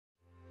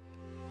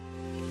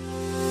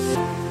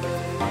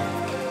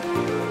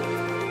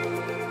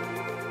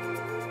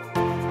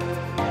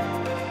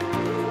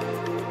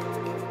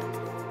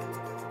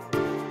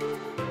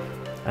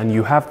and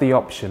you have the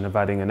option of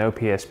adding an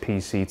OPS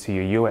PC to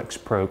your UX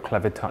Pro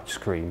Clevertouch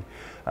screen.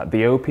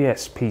 The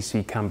OPS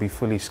PC can be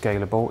fully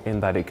scalable in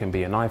that it can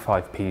be an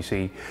i5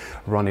 PC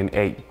running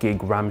 8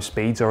 gig RAM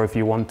speeds, or if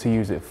you want to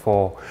use it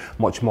for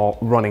much more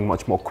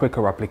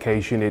quicker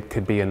application, it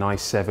could be an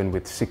i7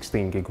 with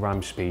 16 gig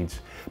RAM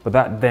speeds. But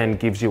that then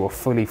gives you a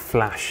fully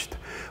flashed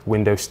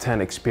Windows 10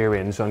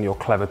 experience on your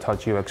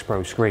Clevertouch UX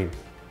Pro screen.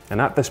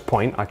 And at this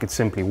point, I could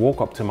simply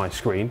walk up to my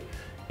screen,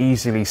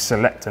 easily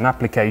select an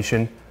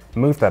application,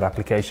 move that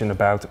application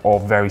about, or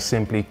very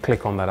simply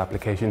click on that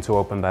application to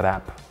open that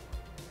app.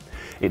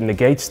 It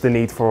negates the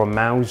need for a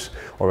mouse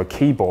or a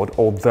keyboard,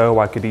 although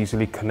I could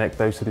easily connect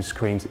those to the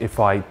screens if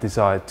I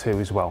desired to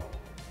as well.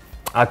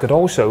 I could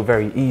also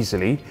very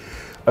easily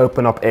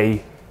open up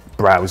a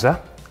browser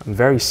and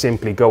very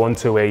simply go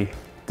onto a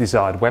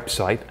desired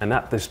website, and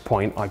at this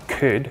point I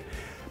could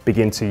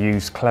begin to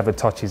use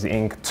Clevertouch's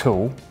ink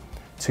tool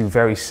to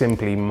very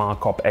simply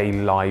mark up a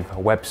live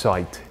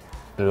website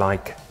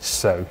like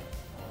so.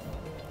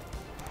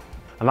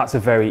 And that's a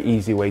very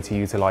easy way to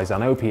utilize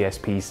an OPS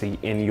PC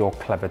in your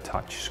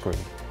Clevertouch screen.